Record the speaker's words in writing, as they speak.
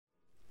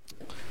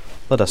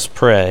Let us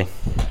pray.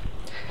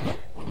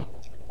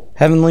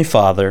 Heavenly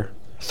Father,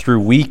 through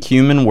weak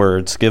human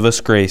words, give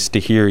us grace to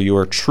hear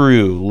your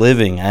true,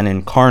 living, and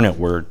incarnate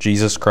word,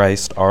 Jesus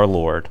Christ our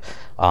Lord.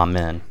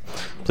 Amen.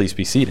 Please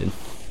be seated.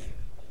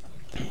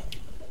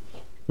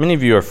 Many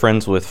of you are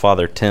friends with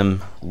Father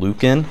Tim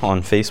Lucan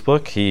on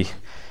Facebook. He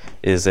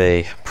is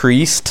a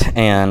priest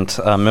and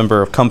a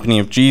member of Company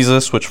of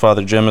Jesus, which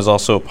Father Jim is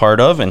also a part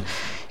of, and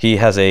he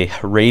has a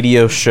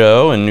radio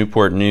show in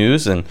Newport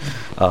News and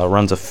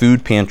runs a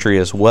food pantry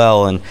as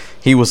well. And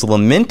he was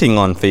lamenting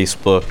on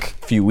Facebook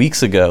a few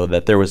weeks ago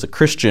that there was a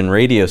Christian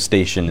radio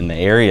station in the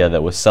area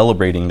that was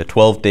celebrating the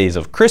 12 days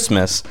of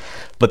Christmas,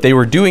 but they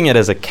were doing it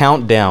as a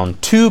countdown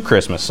to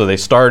Christmas. So they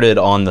started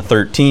on the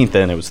 13th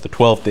and it was the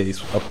 12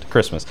 days up to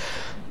Christmas.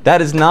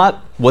 That is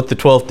not what the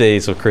 12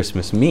 days of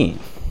Christmas mean.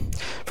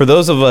 For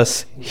those of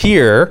us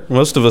here,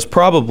 most of us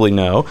probably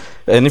know,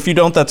 and if you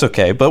don't, that's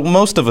okay, but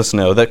most of us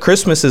know that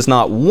Christmas is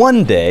not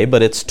one day,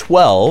 but it's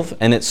 12,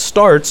 and it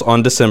starts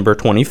on December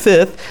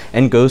 25th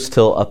and goes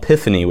till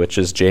Epiphany, which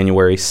is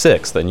January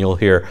 6th, and you'll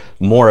hear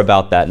more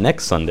about that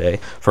next Sunday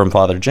from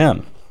Father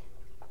Jim.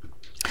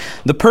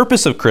 The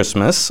purpose of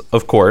Christmas,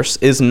 of course,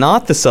 is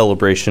not the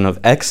celebration of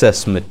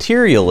excess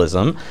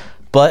materialism,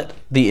 but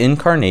the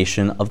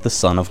incarnation of the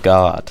Son of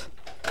God.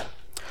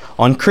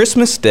 On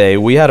Christmas Day,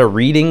 we had a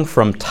reading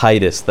from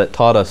Titus that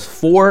taught us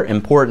 4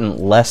 important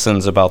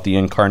lessons about the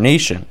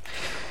Incarnation.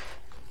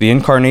 The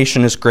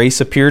Incarnation is grace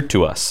appeared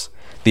to us.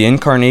 The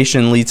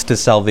Incarnation leads to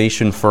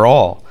salvation for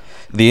all.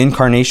 The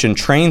Incarnation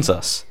trains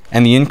us,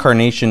 and the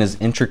Incarnation is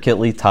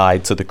intricately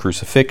tied to the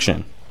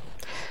crucifixion.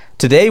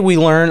 Today, we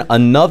learn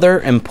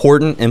another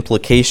important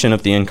implication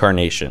of the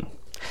Incarnation,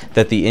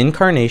 that the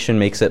Incarnation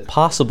makes it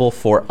possible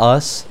for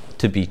us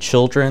to be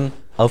children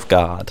of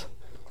God.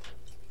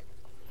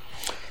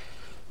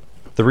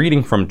 The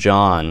reading from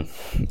John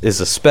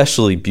is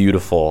especially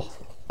beautiful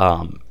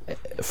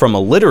from a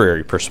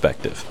literary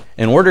perspective.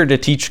 In order to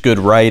teach good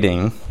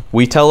writing,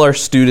 we tell our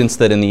students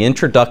that in the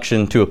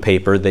introduction to a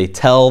paper, they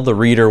tell the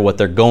reader what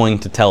they're going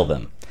to tell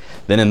them.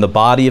 Then in the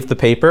body of the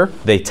paper,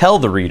 they tell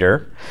the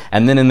reader,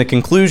 and then in the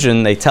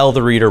conclusion, they tell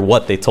the reader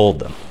what they told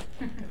them.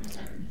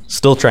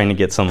 Still trying to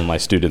get some of my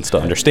students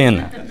to understand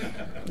that.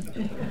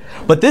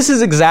 But this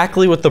is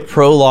exactly what the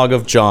prologue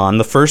of John,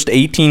 the first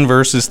 18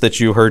 verses that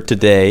you heard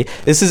today,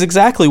 this is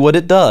exactly what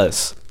it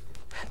does.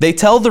 They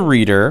tell the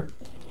reader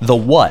the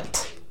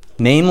what,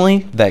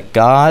 namely that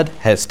God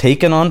has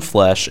taken on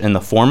flesh in the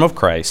form of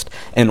Christ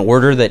in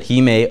order that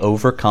he may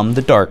overcome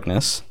the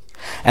darkness.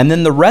 And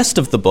then the rest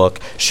of the book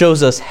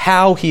shows us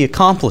how he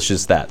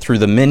accomplishes that through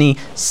the many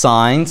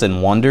signs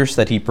and wonders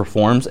that he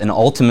performs, and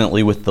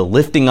ultimately with the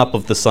lifting up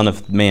of the Son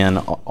of Man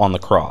on the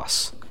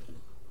cross.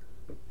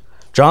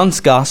 John's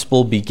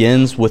gospel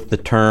begins with the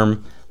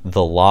term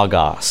the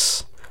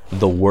Logos,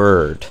 the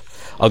Word,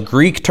 a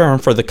Greek term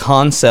for the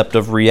concept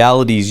of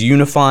reality's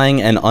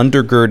unifying and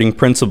undergirding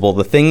principle,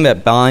 the thing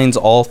that binds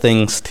all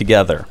things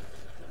together.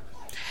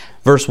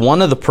 Verse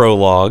 1 of the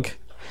prologue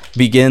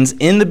begins,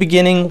 "In the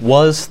beginning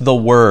was the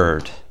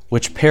Word,"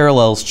 which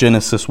parallels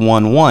Genesis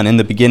 1:1. In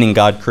the beginning,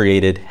 God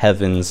created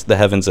the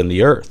heavens and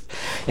the earth.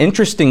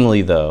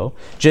 Interestingly, though,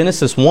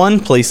 Genesis 1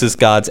 places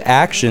God's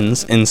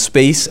actions in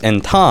space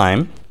and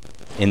time.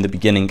 In the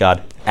beginning,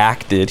 God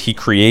acted, he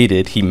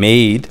created, he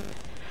made.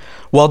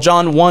 While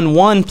John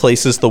 1:1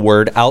 places the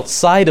Word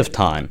outside of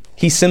time.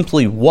 He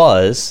simply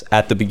was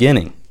at the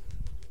beginning.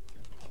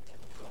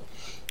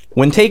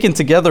 When taken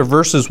together,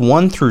 verses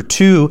 1 through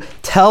 2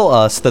 tell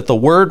us that the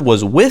Word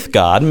was with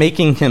God,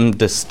 making him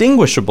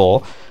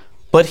distinguishable,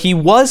 but he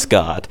was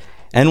God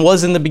and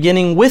was in the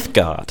beginning with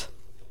God.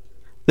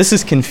 This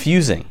is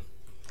confusing.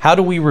 How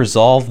do we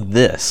resolve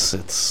this?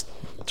 It's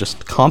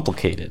just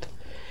complicated.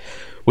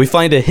 We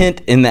find a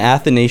hint in the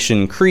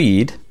Athanasian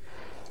Creed,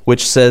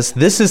 which says,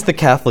 "This is the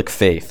Catholic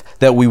faith,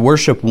 that we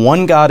worship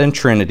one God in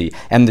Trinity,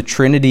 and the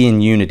Trinity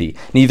in unity,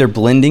 neither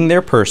blending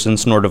their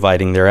persons nor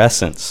dividing their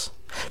essence.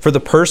 For the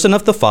person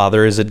of the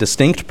Father is a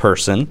distinct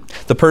person,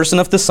 the person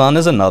of the Son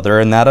is another,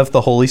 and that of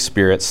the Holy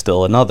Spirit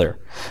still another.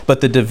 But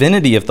the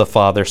divinity of the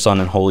Father, Son,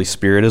 and Holy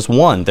Spirit is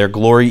one, their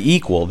glory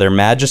equal, their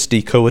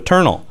majesty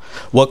co-eternal.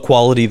 What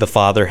quality the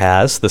Father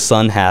has, the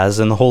Son has,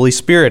 and the Holy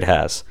Spirit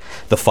has.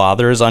 The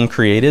Father is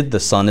uncreated, the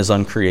Son is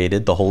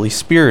uncreated, the Holy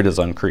Spirit is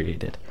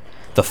uncreated.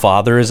 The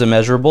Father is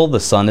immeasurable, the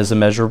Son is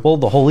immeasurable,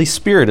 the Holy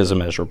Spirit is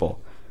immeasurable.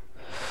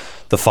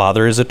 The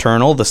Father is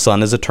eternal, the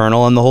Son is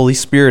eternal, and the Holy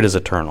Spirit is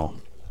eternal.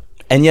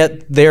 And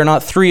yet they are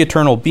not three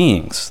eternal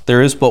beings.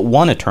 There is but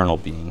one eternal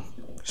being.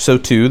 So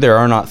too, there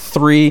are not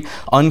three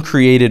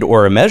uncreated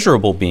or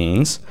immeasurable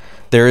beings.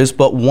 There is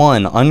but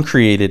one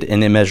uncreated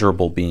and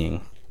immeasurable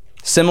being.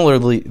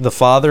 Similarly, the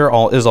Father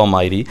is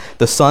almighty,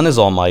 the Son is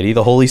almighty,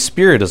 the Holy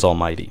Spirit is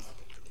almighty.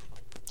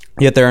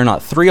 Yet there are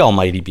not three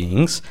almighty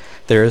beings,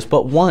 there is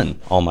but one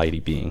almighty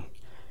being.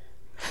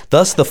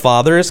 Thus the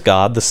Father is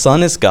God, the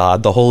Son is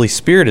God, the Holy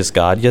Spirit is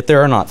God, yet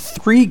there are not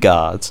three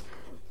gods,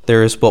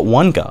 there is but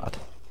one God.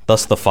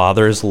 Thus the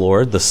Father is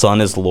Lord, the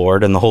Son is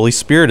Lord, and the Holy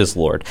Spirit is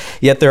Lord.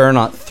 Yet there are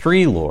not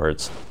three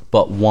Lords,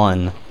 but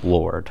one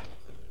Lord.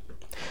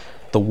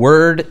 The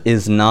Word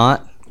is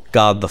not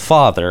God the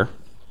Father,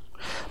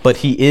 but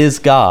he is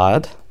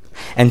God,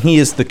 and he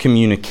is the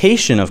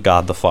communication of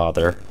God the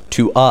Father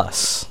to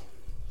us.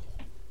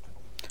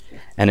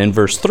 And in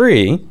verse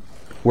 3,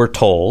 we're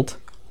told,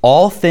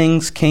 all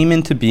things came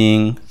into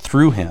being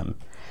through him,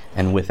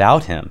 and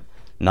without him,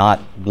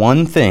 not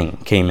one thing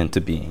came into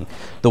being.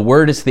 The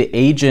Word is the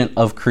agent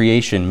of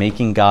creation,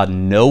 making God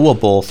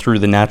knowable through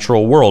the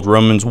natural world.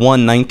 Romans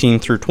 1:19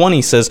 through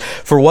 20 says,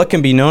 "For what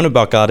can be known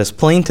about God is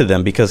plain to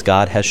them, because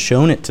God has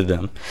shown it to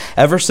them.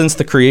 Ever since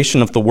the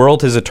creation of the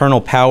world, his eternal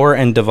power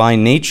and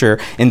divine nature,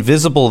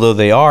 invisible though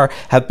they are,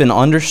 have been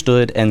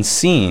understood and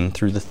seen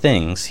through the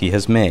things he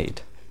has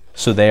made.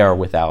 So they are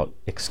without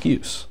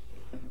excuse."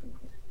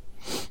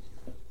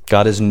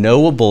 God is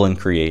knowable in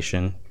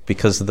creation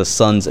because of the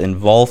Son's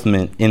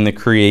involvement in the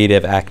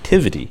creative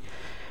activity.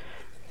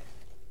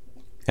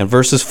 And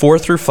verses 4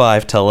 through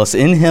 5 tell us,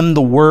 "In him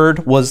the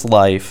Word was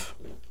life,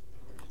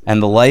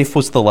 and the life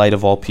was the light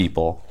of all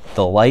people.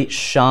 The light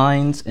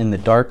shines in the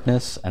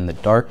darkness, and the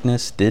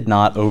darkness did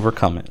not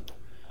overcome it."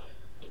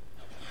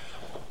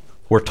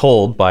 We're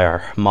told by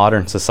our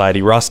modern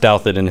society, Ross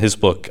Douthat in his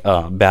book,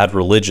 Bad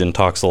Religion,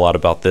 talks a lot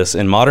about this.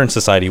 In modern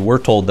society, we're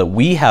told that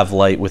we have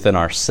light within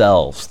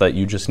ourselves, that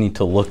you just need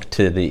to look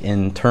to the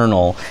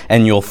internal,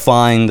 and you'll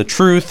find the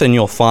truth, and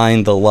you'll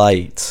find the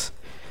light.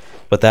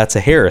 But that's a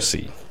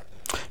heresy.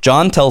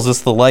 John tells us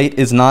the light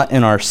is not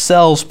in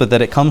ourselves, but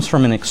that it comes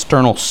from an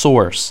external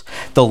source.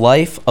 The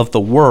life of the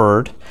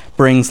Word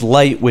brings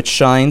light which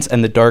shines,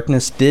 and the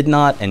darkness did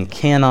not and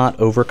cannot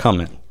overcome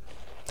it.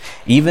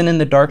 Even in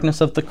the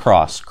darkness of the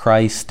cross,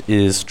 Christ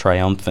is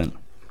triumphant.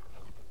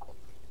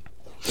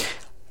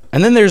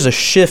 And then there's a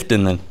shift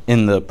in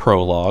the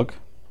prologue,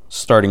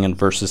 starting in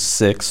verses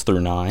 6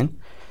 through 9.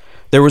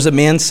 "There was a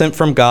man sent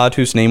from God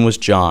whose name was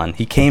John.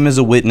 He came as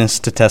a witness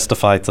to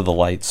testify to the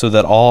light, so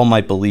that all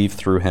might believe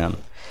through him.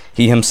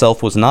 He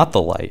himself was not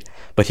the light,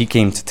 but he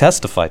came to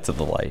testify to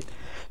the light.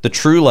 The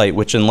true light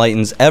which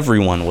enlightens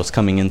everyone was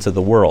coming into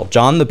the world."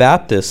 John the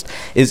Baptist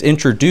is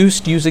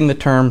introduced using the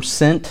term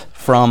 "sent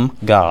from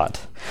God."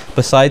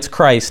 Besides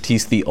Christ,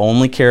 he's the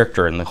only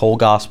character in the whole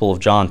Gospel of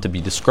John to be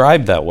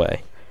described that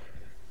way.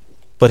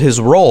 But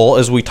his role,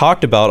 as we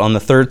talked about on the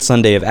third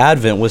Sunday of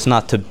Advent, was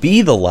not to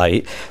be the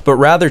light, but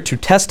rather to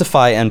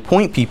testify and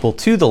point people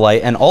to the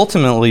light, and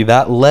ultimately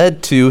that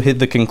led to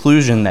the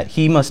conclusion that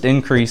he must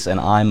increase and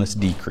I must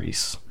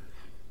decrease.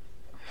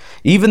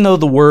 Even though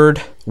the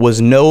Word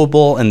was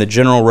knowable in the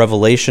general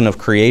revelation of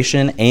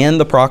creation and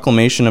the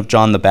proclamation of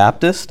John the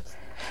Baptist,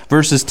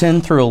 verses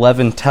 10 through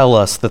 11 tell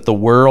us that the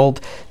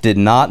world did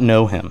not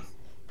know him.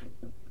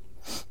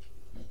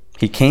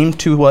 He came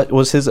to what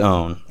was his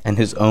own, and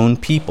his own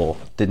people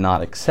did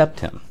not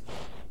accept him.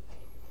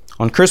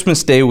 On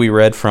Christmas Day, we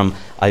read from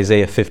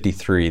Isaiah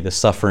 53, the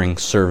suffering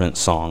servant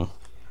song.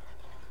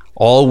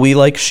 "All we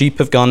like sheep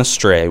have gone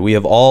astray. We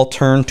have all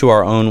turned to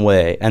our own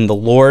way, and the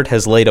Lord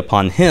has laid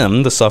upon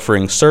him, the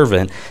suffering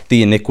servant,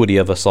 the iniquity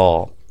of us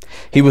all.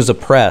 He was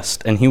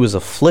oppressed, and he was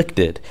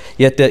afflicted,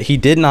 yet that he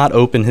did not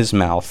open his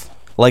mouth.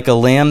 Like a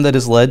lamb that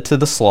is led to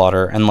the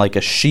slaughter, and like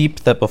a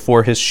sheep that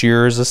before his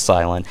shearers is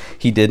silent,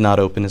 he did not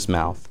open his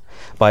mouth.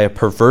 By a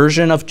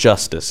perversion of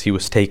justice he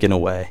was taken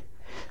away.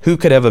 Who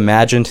could have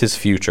imagined his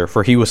future?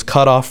 For he was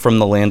cut off from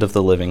the land of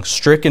the living,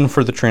 stricken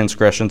for the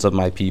transgressions of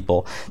my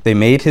people. They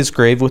made his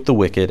grave with the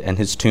wicked, and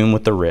his tomb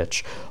with the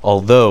rich,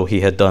 although he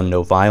had done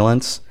no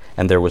violence,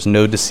 and there was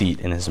no deceit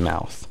in his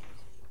mouth."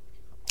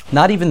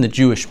 Not even the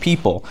Jewish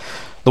people,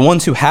 the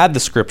ones who had the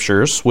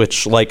scriptures,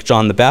 which, like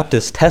John the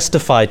Baptist,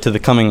 testified to the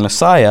coming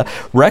Messiah,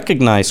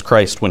 recognized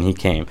Christ when he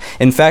came.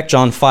 In fact,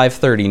 John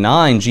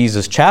 5:39,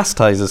 Jesus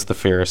chastises the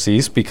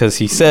Pharisees because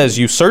he says,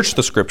 "You search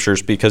the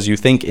scriptures because you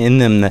think in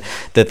them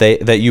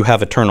that you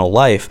have eternal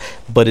life,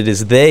 but it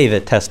is they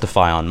that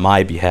testify on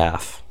my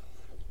behalf."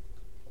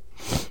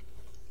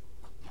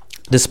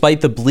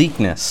 Despite the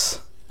bleakness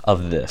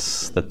of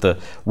this, that the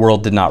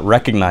world did not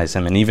recognize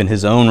him and even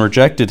his own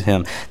rejected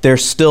him,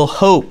 there's still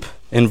hope.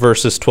 In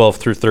verses 12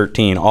 through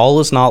 13, "All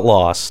is not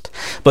lost,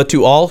 but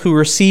to all who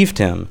received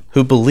him,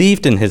 who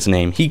believed in his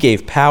name, he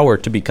gave power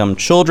to become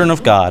children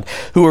of God,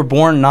 who were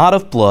born not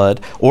of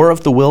blood, or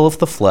of the will of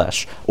the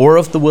flesh, or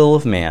of the will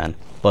of man,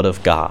 but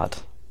of God."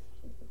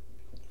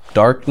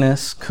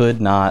 Darkness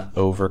could not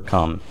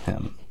overcome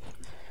him.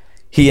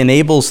 He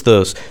enables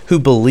those who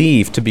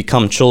believe to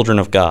become children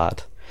of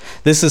God.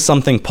 This is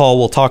something Paul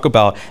will talk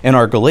about in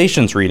our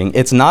Galatians reading.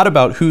 It's not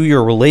about who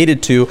you're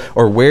related to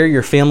or where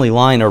your family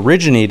line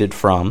originated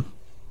from.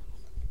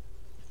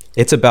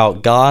 It's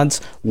about God's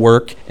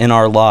work in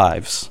our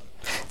lives.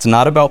 It's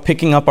not about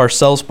picking up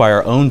ourselves by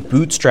our own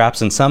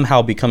bootstraps and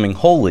somehow becoming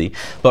holy,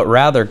 but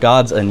rather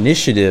God's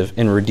initiative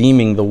in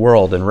redeeming the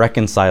world and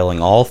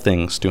reconciling all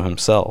things to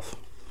himself.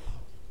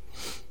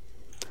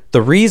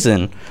 The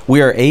reason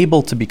we are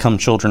able to become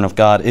children of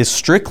God is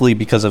strictly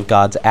because of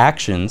God's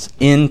actions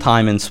in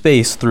time and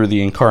space through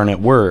the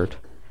incarnate Word,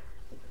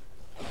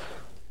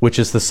 which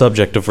is the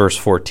subject of verse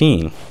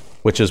 14.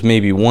 which is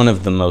maybe one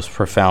of the most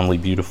profoundly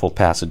beautiful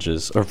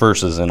passages or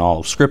verses in all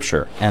of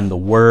Scripture. And the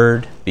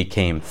Word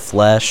became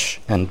flesh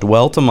and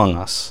dwelt among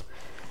us,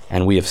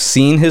 and we have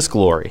seen his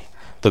glory,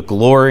 the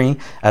glory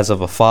as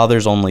of a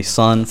Father's only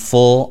Son,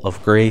 full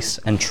of grace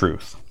and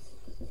truth.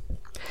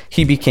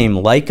 He became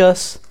like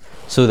us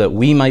so that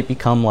we might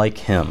become like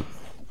him.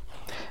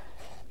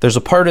 There's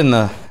a part in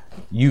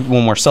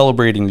when we're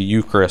celebrating the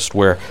Eucharist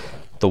where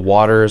the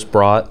water is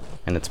brought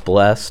and it's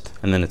blessed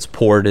and then it's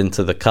poured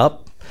into the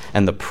cup.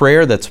 And the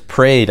prayer that's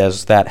prayed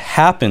as that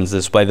happens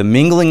is, by the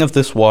mingling of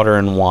this water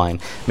and wine,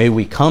 may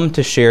we come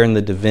to share in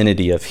the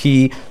divinity of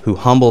he who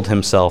humbled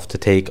himself to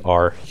take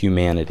our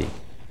humanity.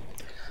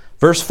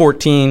 Verse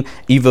 14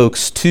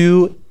 evokes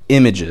two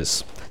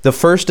images. The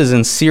first is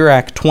in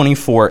Sirach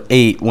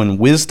 24:8, when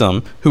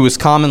wisdom, who is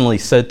commonly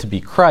said to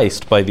be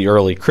Christ by the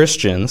early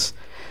Christians,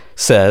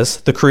 says,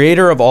 "The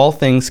Creator of all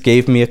things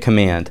gave me a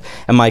command,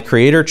 and my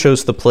Creator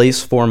chose the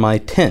place for my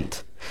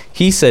tent.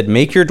 He said,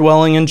 make your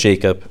dwelling in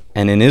Jacob,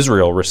 and in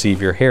Israel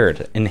receive your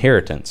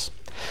inheritance."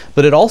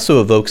 But it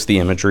also evokes the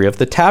imagery of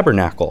the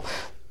tabernacle.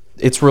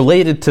 It's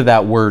related to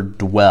that word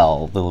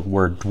dwell, the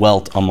word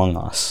dwelt among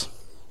us.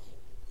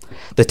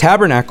 The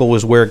tabernacle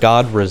was where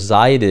God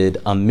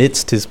resided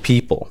amidst his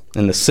people,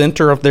 in the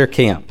center of their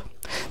camp.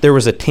 There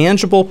was a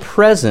tangible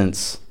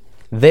presence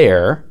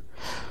there,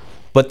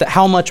 but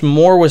how much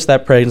more was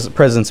that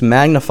presence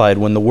magnified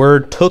when the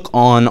Word took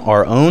on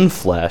our own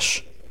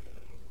flesh.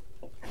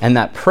 And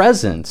that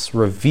presence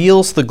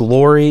reveals the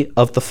glory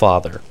of the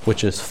Father,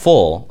 which is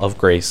full of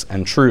grace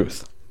and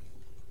truth.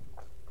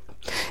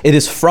 It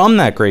is from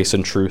that grace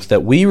and truth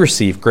that we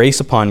receive grace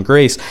upon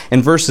grace.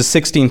 In verses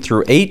 16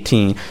 through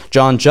 18,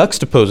 John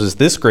juxtaposes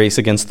this grace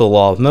against the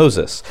law of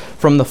Moses.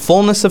 From the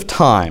fullness of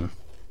time,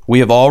 we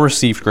have all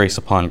received grace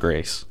upon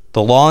grace.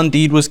 The law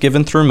indeed was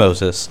given through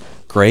Moses.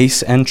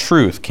 Grace and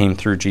truth came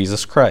through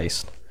Jesus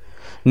Christ.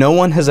 No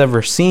one has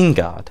ever seen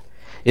God.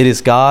 It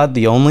is God,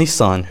 the only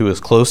Son, who is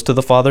close to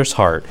the Father's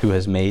heart, who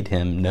has made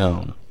him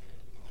known.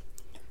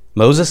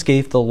 Moses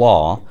gave the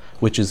law,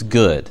 which is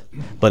good,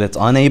 but it's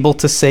unable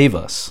to save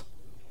us.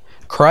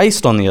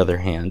 Christ, on the other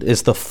hand,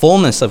 is the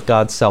fullness of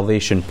God's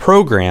salvation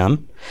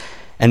program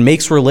and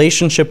makes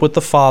relationship with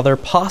the Father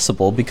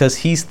possible because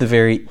he's the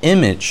very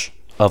image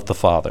of the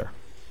Father.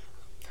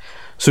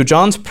 So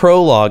John's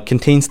prologue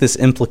contains this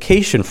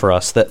implication for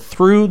us that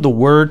through the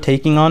Word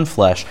taking on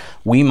flesh,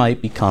 we might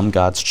become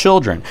God's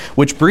children,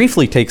 which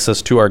briefly takes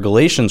us to our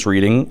Galatians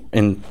reading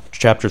in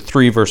chapter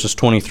 3, verses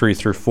 23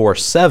 through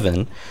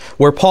 4:7,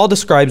 where Paul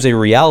describes a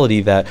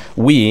reality that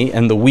we,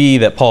 and the we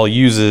that Paul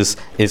uses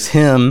is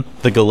him,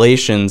 the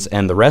Galatians,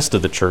 and the rest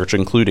of the church,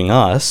 including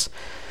us.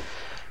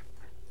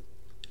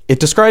 It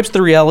describes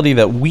the reality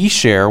that we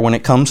share when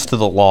it comes to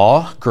the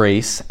law,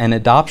 grace, and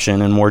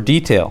adoption in more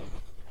detail.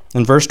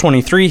 In verse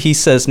 23, he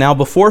says, "Now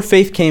before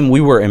faith came, we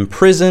were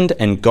imprisoned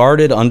and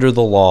guarded under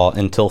the law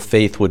until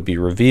faith would be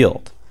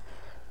revealed."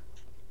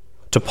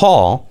 To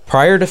Paul,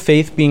 prior to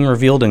faith being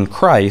revealed in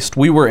Christ,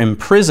 we were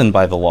imprisoned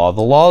by the law.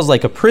 The law is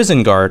like a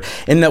prison guard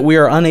in that we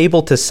are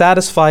unable to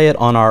satisfy it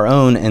on our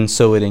own, and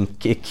so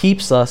it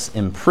keeps us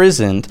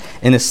imprisoned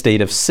in a state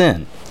of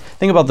sin.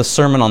 Think about the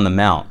Sermon on the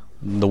Mount,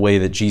 the way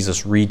that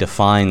Jesus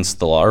redefines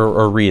the law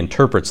or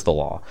reinterprets the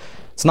law.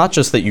 It's not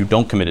just that you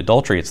don't commit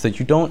adultery, it's that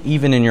you don't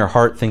even in your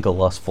heart think a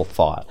lustful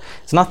thought.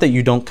 It's not that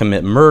you don't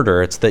commit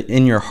murder, it's that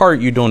in your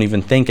heart you don't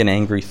even think an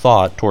angry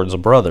thought towards a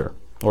brother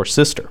or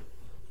sister.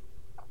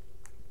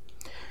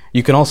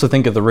 You can also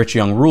think of the rich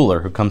young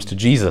ruler who comes to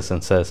Jesus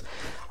and says,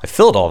 "I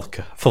fulfilled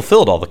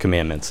all the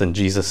commandments." And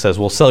Jesus says,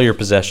 "Well, sell your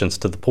possessions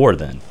to the poor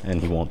then."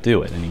 And he won't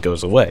do it, and he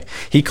goes away.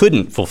 He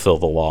couldn't fulfill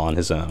the law on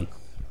his own.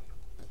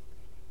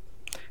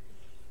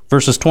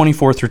 Verses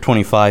 24 through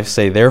 25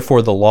 say,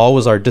 "Therefore the law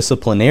was our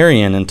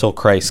disciplinarian until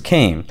Christ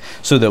came,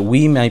 so that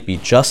we might be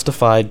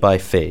justified by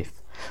faith.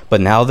 But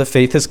now that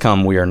faith has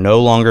come, we are no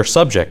longer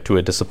subject to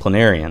a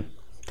disciplinarian."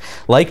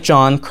 Like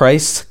John,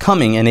 Christ's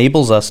coming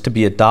enables us to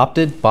be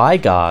adopted by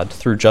God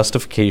through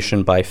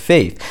justification by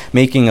faith,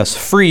 making us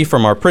free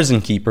from our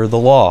prison keeper, the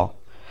law.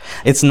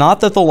 It's not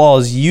that the law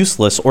is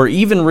useless or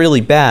even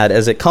really bad,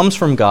 as it comes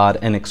from God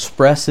and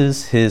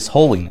expresses his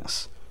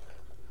holiness.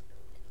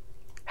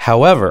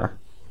 However,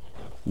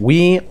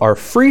 we are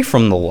free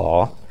from the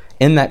law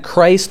in that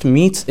Christ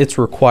meets its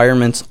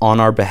requirements on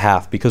our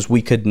behalf, because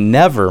we could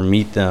never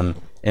meet them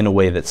in a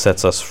way that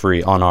sets us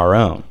free on our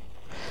own.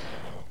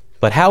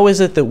 But how is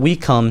it that we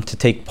come to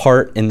take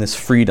part in this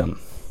freedom?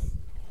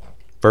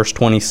 Verse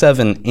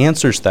 27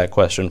 answers that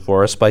question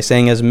for us by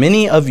saying, "As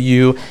many of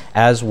you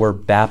as were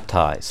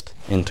baptized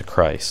into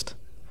Christ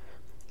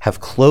have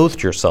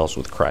clothed yourselves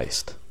with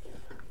Christ."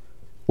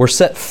 We're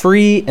set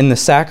free in the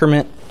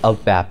sacrament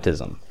of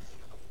baptism.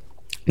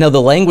 Now,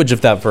 the language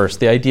of that verse,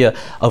 the idea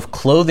of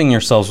clothing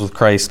yourselves with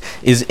Christ,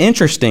 is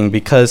interesting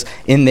because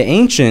in the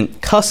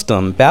ancient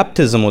custom,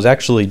 baptism was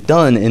actually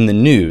done in the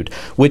nude,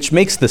 which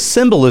makes the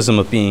symbolism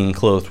of being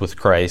clothed with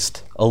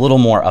Christ a little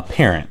more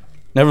apparent.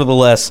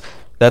 Nevertheless,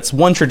 that's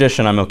one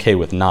tradition I'm okay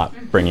with not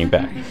bringing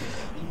back.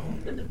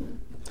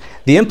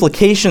 The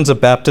implications of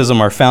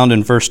baptism are found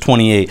in verse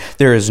 28.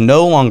 There is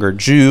no longer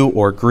Jew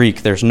or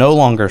Greek. There's no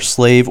longer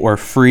slave or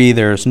free.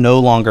 There is no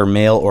longer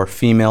male or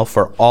female,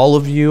 for all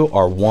of you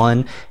are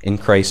one in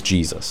Christ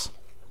Jesus.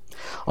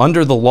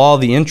 Under the law,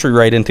 the entry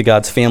right into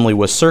God's family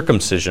was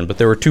circumcision, but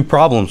there were two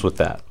problems with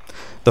that.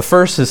 The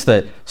first is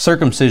that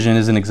circumcision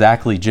isn't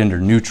exactly gender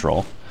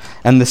neutral,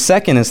 and the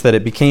second is that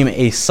it became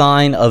a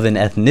sign of an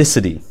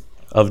ethnicity,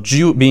 of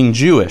being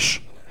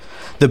Jewish.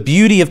 The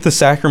beauty of the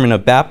sacrament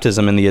of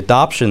baptism and the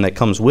adoption that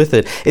comes with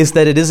it is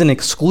that it isn't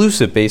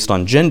exclusive based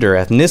on gender,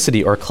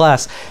 ethnicity, or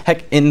class.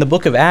 Heck, in the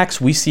book of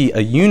Acts, we see a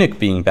eunuch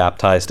being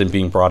baptized and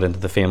being brought into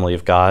the family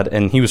of God,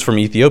 and he was from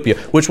Ethiopia,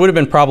 which would have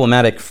been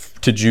problematic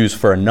to Jews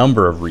for a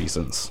number of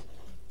reasons.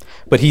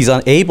 But he's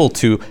unable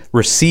to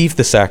receive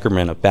the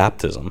sacrament of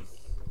baptism.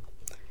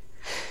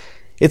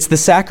 It's the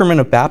sacrament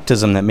of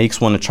baptism that makes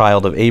one a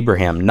child of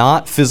Abraham,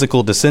 not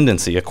physical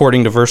descendancy,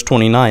 according to verse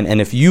 29. And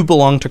if you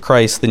belong to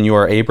Christ, then you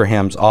are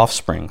Abraham's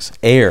offsprings,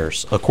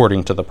 heirs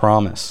according to the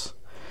promise.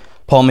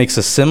 Paul makes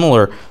a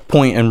similar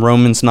point in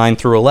Romans 9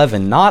 through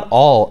 11. Not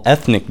all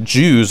ethnic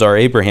Jews are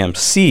Abraham's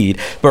seed,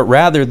 but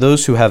rather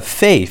those who have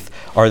faith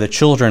are the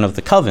children of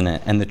the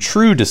covenant and the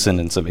true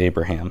descendants of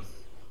Abraham.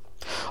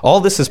 All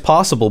this is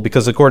possible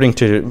because according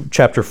to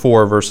chapter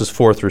 4, verses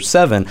 4 through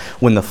 7,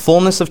 when the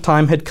fullness of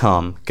time had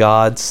come,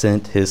 God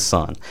sent his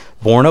Son,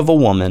 born of a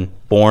woman,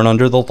 born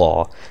under the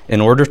law,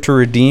 in order to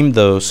redeem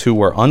those who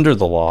were under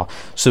the law,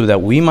 so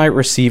that we might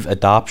receive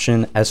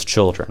adoption as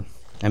children.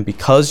 And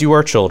because you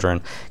are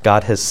children,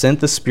 God has sent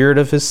the Spirit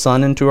of his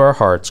Son into our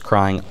hearts,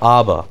 crying,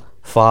 Abba,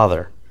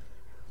 Father.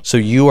 So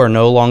you are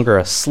no longer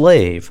a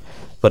slave,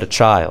 but a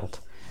child.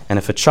 And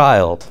if a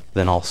child,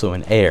 then also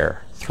an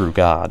heir through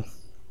God.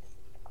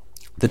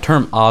 The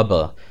term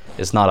Abba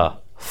is not a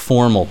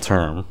formal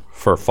term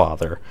for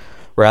father.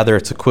 Rather,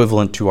 it's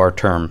equivalent to our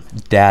term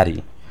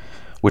daddy,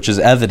 which is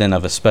evident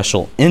of a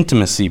special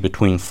intimacy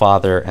between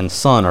father and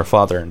son or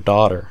father and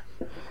daughter.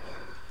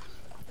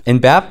 In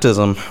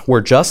baptism,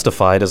 we're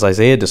justified, as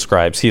Isaiah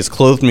describes. He has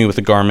clothed me with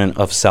the garment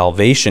of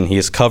salvation. He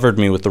has covered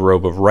me with the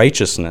robe of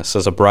righteousness.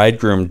 As a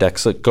bridegroom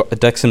decks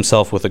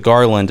himself with a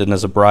garland, and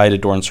as a bride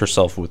adorns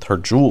herself with her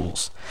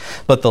jewels.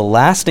 But the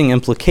lasting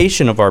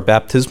implication of our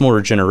baptismal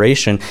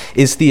regeneration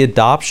is the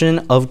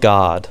adoption of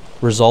God,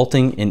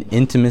 resulting in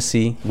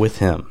intimacy with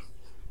him.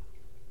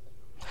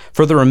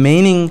 For the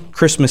remaining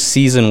Christmas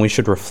season, we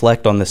should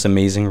reflect on this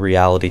amazing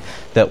reality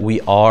that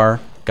we are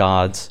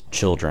God's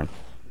children.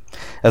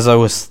 As I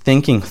was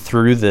thinking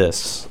through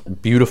this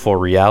beautiful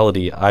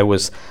reality, I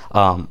was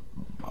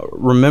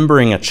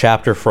remembering a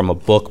chapter from a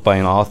book by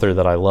an author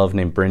that I love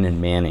named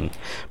Brennan Manning.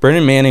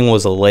 Brennan Manning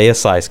was a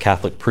laicized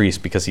Catholic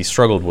priest because he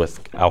struggled with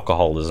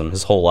alcoholism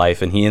his whole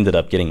life, and he ended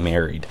up getting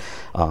married,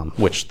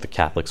 which the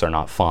Catholics are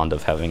not fond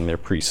of having their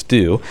priests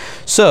do.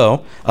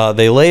 So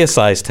they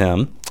laicized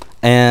him,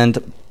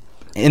 and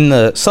in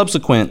the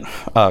subsequent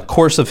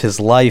course of his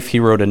life, he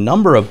wrote a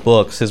number of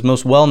books. His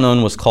most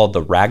well-known was called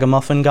The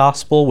Ragamuffin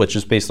Gospel, which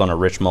is based on a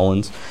Rich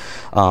Mullins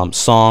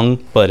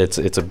song, but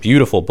it's a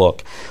beautiful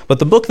book. But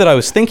the book that I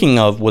was thinking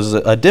of was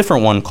a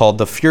different one called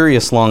The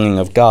Furious Longing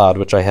of God,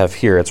 which I have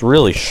here. It's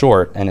really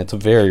short, and it's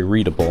very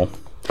readable.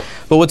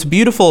 But what's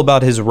beautiful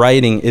about his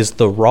writing is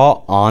the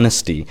raw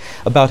honesty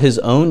about his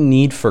own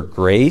need for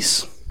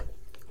grace,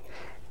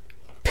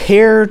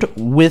 paired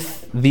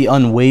with the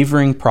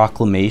unwavering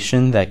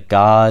proclamation that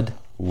God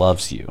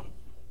loves you.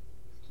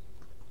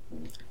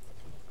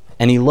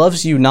 And he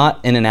loves you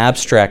not in an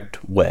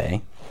abstract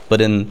way,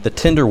 but in the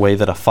tender way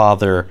that a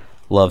father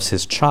loves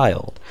his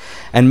child.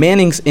 And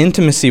Manning's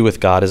intimacy with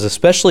God is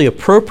especially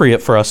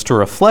appropriate for us to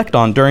reflect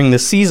on during the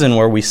season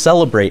where we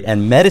celebrate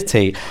and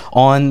meditate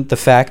on the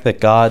fact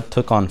that God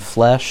took on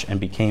flesh and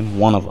became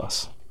one of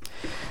us.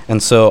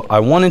 And so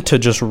I wanted to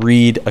just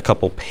read a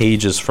couple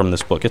pages from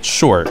this book. It's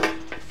short,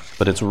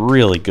 but it's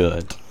really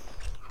good.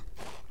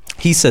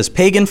 He says,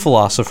 pagan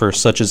philosophers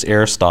such as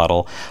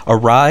Aristotle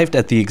arrived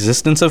at the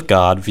existence of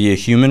God via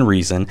human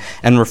reason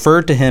and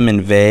referred to him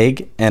in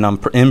vague and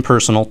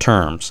impersonal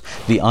terms: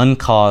 the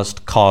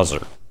uncaused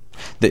causer,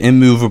 the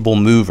immovable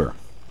mover.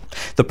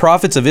 The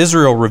prophets of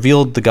Israel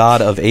revealed the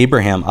God of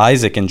Abraham,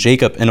 Isaac, and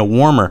Jacob in a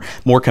warmer,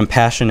 more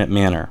compassionate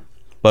manner.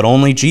 But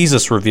only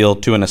Jesus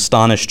revealed to an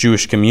astonished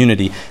Jewish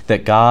community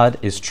that God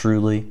is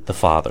truly the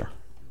Father.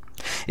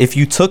 If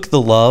you took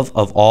the love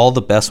of all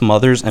the best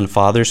mothers and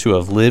fathers who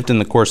have lived in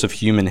the course of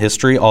human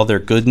history, all their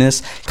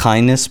goodness,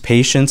 kindness,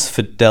 patience,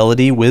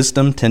 fidelity,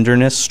 wisdom,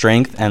 tenderness,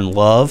 strength, and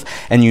love,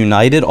 and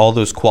united all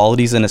those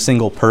qualities in a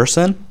single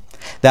person,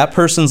 that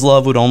person's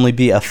love would only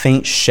be a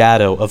faint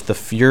shadow of the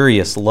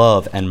furious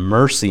love and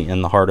mercy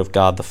in the heart of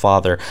God the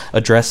Father,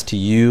 addressed to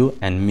you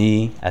and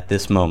me at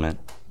this moment.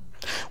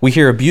 We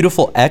hear a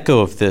beautiful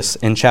echo of this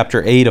in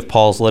chapter 8 of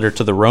Paul's letter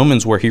to the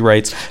Romans, where he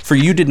writes, "For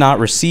you did not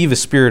receive a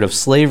spirit of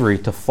slavery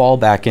to fall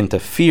back into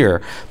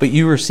fear, but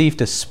you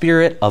received a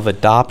spirit of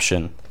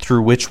adoption,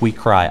 through which we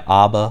cry,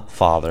 Abba,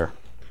 Father."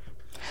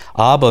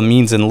 Abba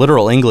means in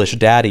literal English,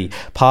 daddy,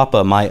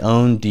 papa, my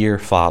own dear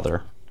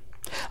father.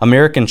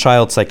 American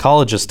child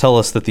psychologists tell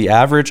us that the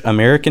average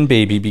American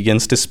baby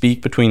begins to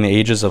speak between the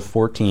ages of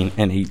 14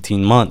 and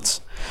 18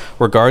 months.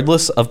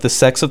 Regardless of the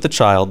sex of the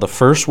child, the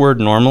first word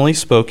normally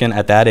spoken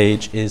at that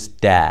age is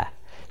dad,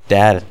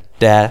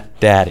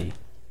 daddy.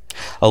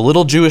 A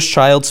little Jewish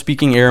child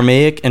speaking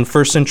Aramaic in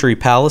first century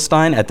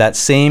Palestine at that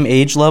same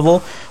age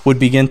level would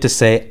begin to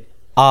say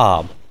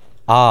Abba.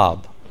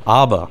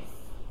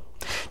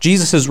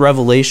 Jesus'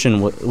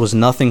 revelation was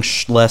nothing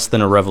less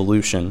than a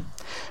revolution.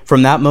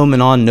 From that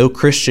moment on, no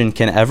Christian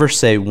can ever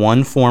say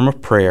one form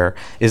of prayer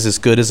is as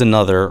good as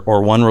another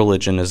or one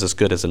religion is as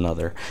good as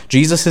another.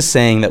 Jesus is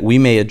saying that we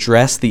may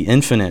address the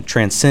infinite,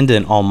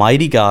 transcendent,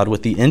 almighty God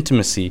with the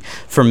intimacy,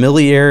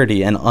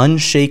 familiarity, and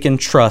unshaken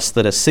trust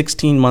that a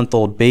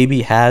 16-month-old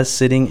baby has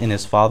sitting in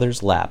his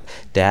father's lap.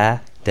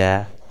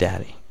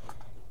 Daddy.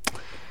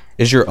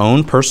 Is your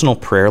own personal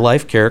prayer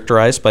life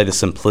characterized by the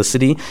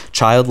simplicity,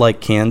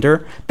 childlike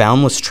candor,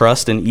 boundless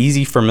trust, and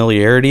easy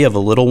familiarity of a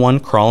little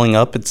one crawling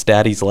up its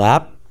daddy's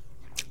lap?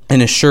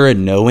 An assured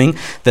knowing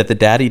that the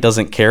daddy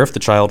doesn't care if the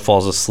child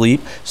falls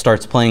asleep,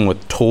 starts playing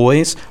with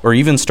toys, or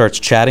even starts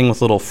chatting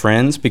with little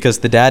friends because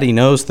the daddy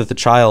knows that the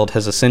child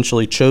has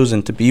essentially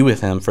chosen to be with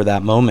him for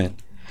that moment.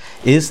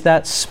 Is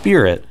that the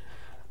spirit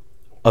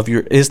of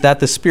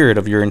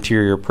your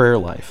interior prayer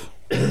life?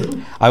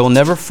 I will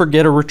never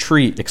forget a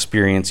retreat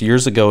experience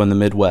years ago in the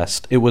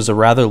Midwest. It was a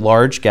rather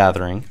large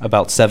gathering,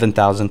 about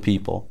 7,000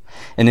 people.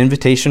 An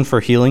invitation for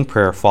healing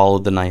prayer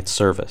followed the night's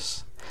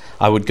service.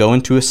 I would go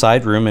into a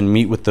side room and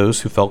meet with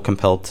those who felt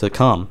compelled to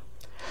come.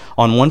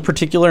 On one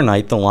particular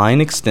night, the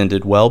line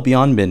extended well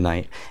beyond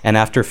midnight, and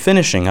after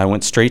finishing, I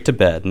went straight to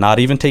bed, not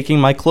even taking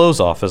my clothes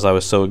off as I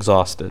was so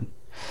exhausted.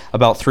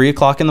 About 3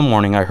 o'clock in the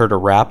morning, I heard a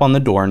rap on the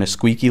door in a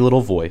squeaky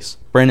little voice.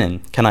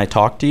 "Brennan, can I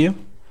talk to you?"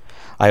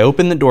 I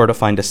opened the door to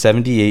find a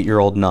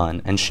 78-year-old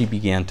nun, and she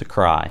began to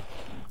cry.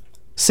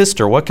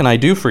 "Sister, what can I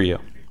do for you?"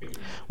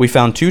 We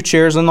found 2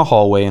 chairs in the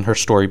hallway, and her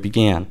story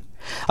began.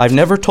 I've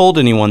never told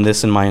anyone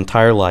this in my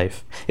entire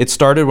life. It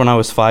started when I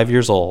was 5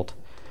 years old.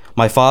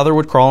 My father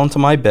would crawl into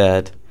my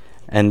bed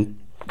and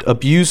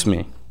abuse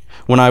me.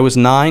 When I was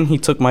 9, he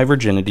took my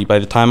virginity. By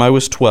the time I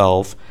was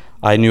 12,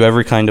 I knew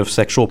every kind of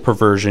sexual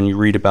perversion you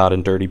read about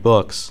in dirty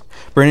books.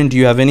 Brennan, do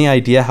you have any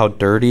idea how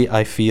dirty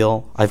I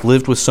feel? I've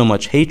lived with so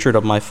much hatred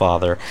of my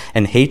father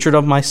and hatred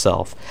of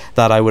myself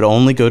that I would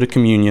only go to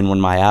communion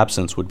when my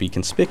absence would be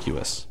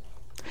conspicuous.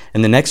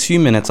 In the next few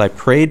minutes, I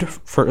prayed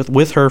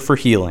with her for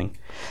healing.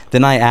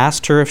 Then I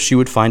asked her if she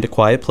would find a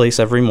quiet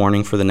place every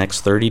morning for the next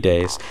 30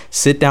 days,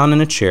 sit down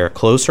in a chair,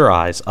 close her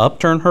eyes,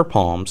 upturn her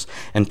palms,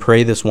 and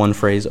pray this one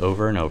phrase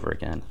over and over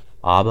again.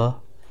 Abba,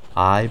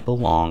 I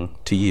belong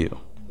to you.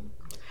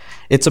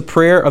 It's a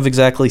prayer of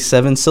exactly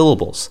 7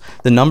 syllables,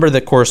 the number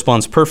that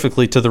corresponds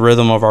perfectly to the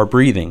rhythm of our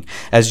breathing.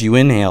 As you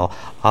inhale,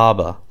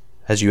 Abba.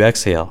 As you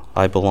exhale,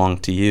 I belong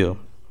to you.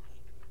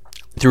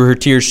 Through her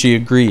tears, she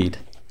agreed.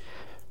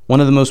 One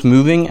of the most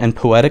moving and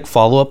poetic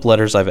follow-up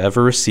letters I've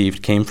ever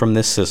received came from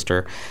this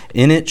sister.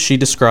 In it, she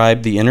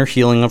described the inner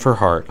healing of her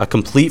heart, a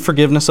complete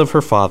forgiveness of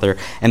her father,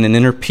 and an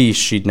inner peace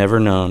she'd never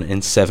known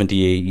in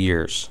 78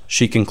 years.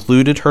 She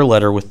concluded her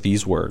letter with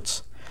these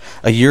words.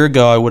 A year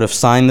ago, I would have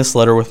signed this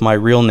letter with my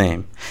real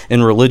name.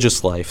 In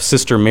religious life,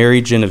 Sister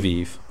Mary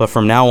Genevieve. But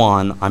from now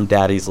on, I'm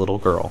Daddy's little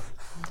girl.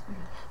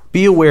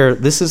 Be aware,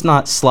 this is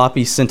not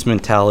sloppy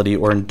sentimentality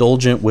or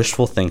indulgent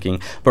wishful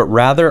thinking, but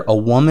rather a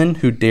woman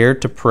who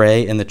dared to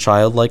pray in the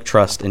childlike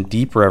trust and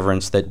deep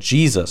reverence that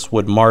Jesus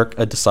would mark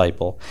a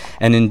disciple,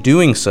 and in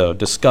doing so,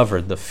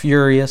 discovered the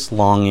furious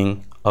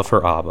longing of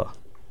her Abba.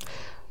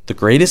 The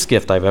greatest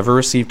gift I've ever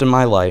received in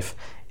my life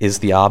is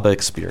the Abba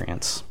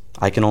experience.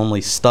 I can only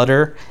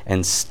stutter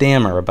and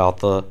stammer about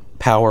the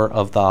power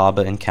of the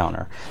Abba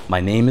encounter. My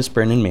name is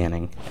Brennan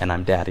Manning, and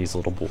I'm Daddy's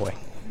little boy.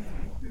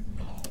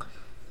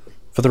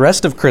 For the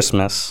rest of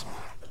Christmas,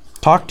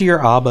 talk to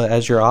your Abba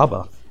as your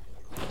Abba.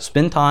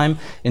 Spend time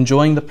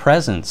enjoying the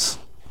presence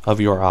of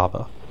your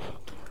Abba.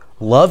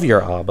 Love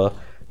your Abba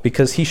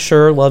because he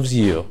sure loves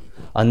you,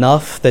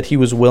 enough that he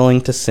was willing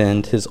to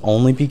send his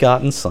only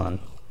begotten Son,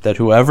 that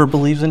whoever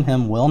believes in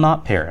him will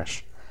not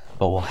perish,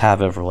 but will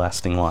have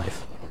everlasting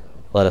life.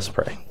 Let us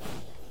pray.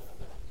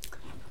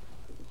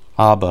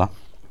 Abba,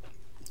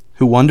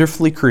 who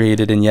wonderfully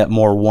created and yet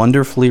more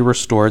wonderfully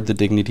restored the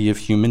dignity of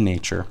human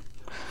nature,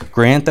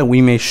 grant that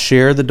we may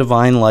share the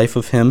divine life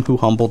of him who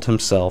humbled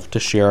himself to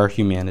share our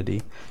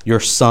humanity, your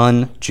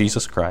Son,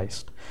 Jesus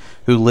Christ,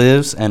 who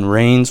lives and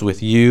reigns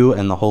with you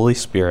and the Holy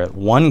Spirit,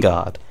 one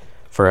God,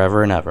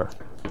 forever and ever.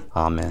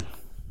 Amen.